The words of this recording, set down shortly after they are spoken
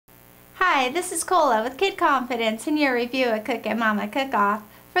Hi, this is Cola with Kidconfidence and your review of Cook and Mama Cook-Off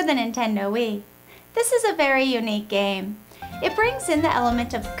for the Nintendo Wii. This is a very unique game. It brings in the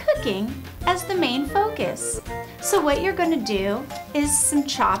element of cooking as the main focus. So what you're going to do is some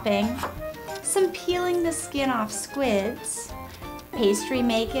chopping, some peeling the skin off squids, pastry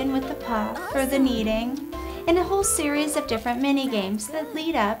making with the puff for the kneading, and a whole series of different mini games that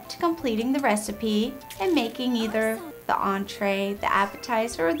lead up to completing the recipe and making either the entree, the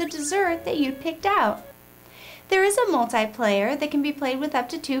appetizer, or the dessert that you picked out. There is a multiplayer that can be played with up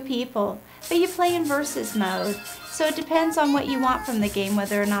to 2 people, but you play in versus mode, so it depends on what you want from the game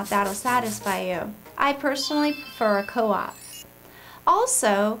whether or not that'll satisfy you. I personally prefer a co-op.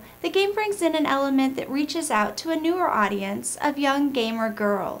 Also, the game brings in an element that reaches out to a newer audience of young gamer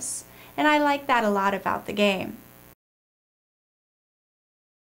girls, and I like that a lot about the game.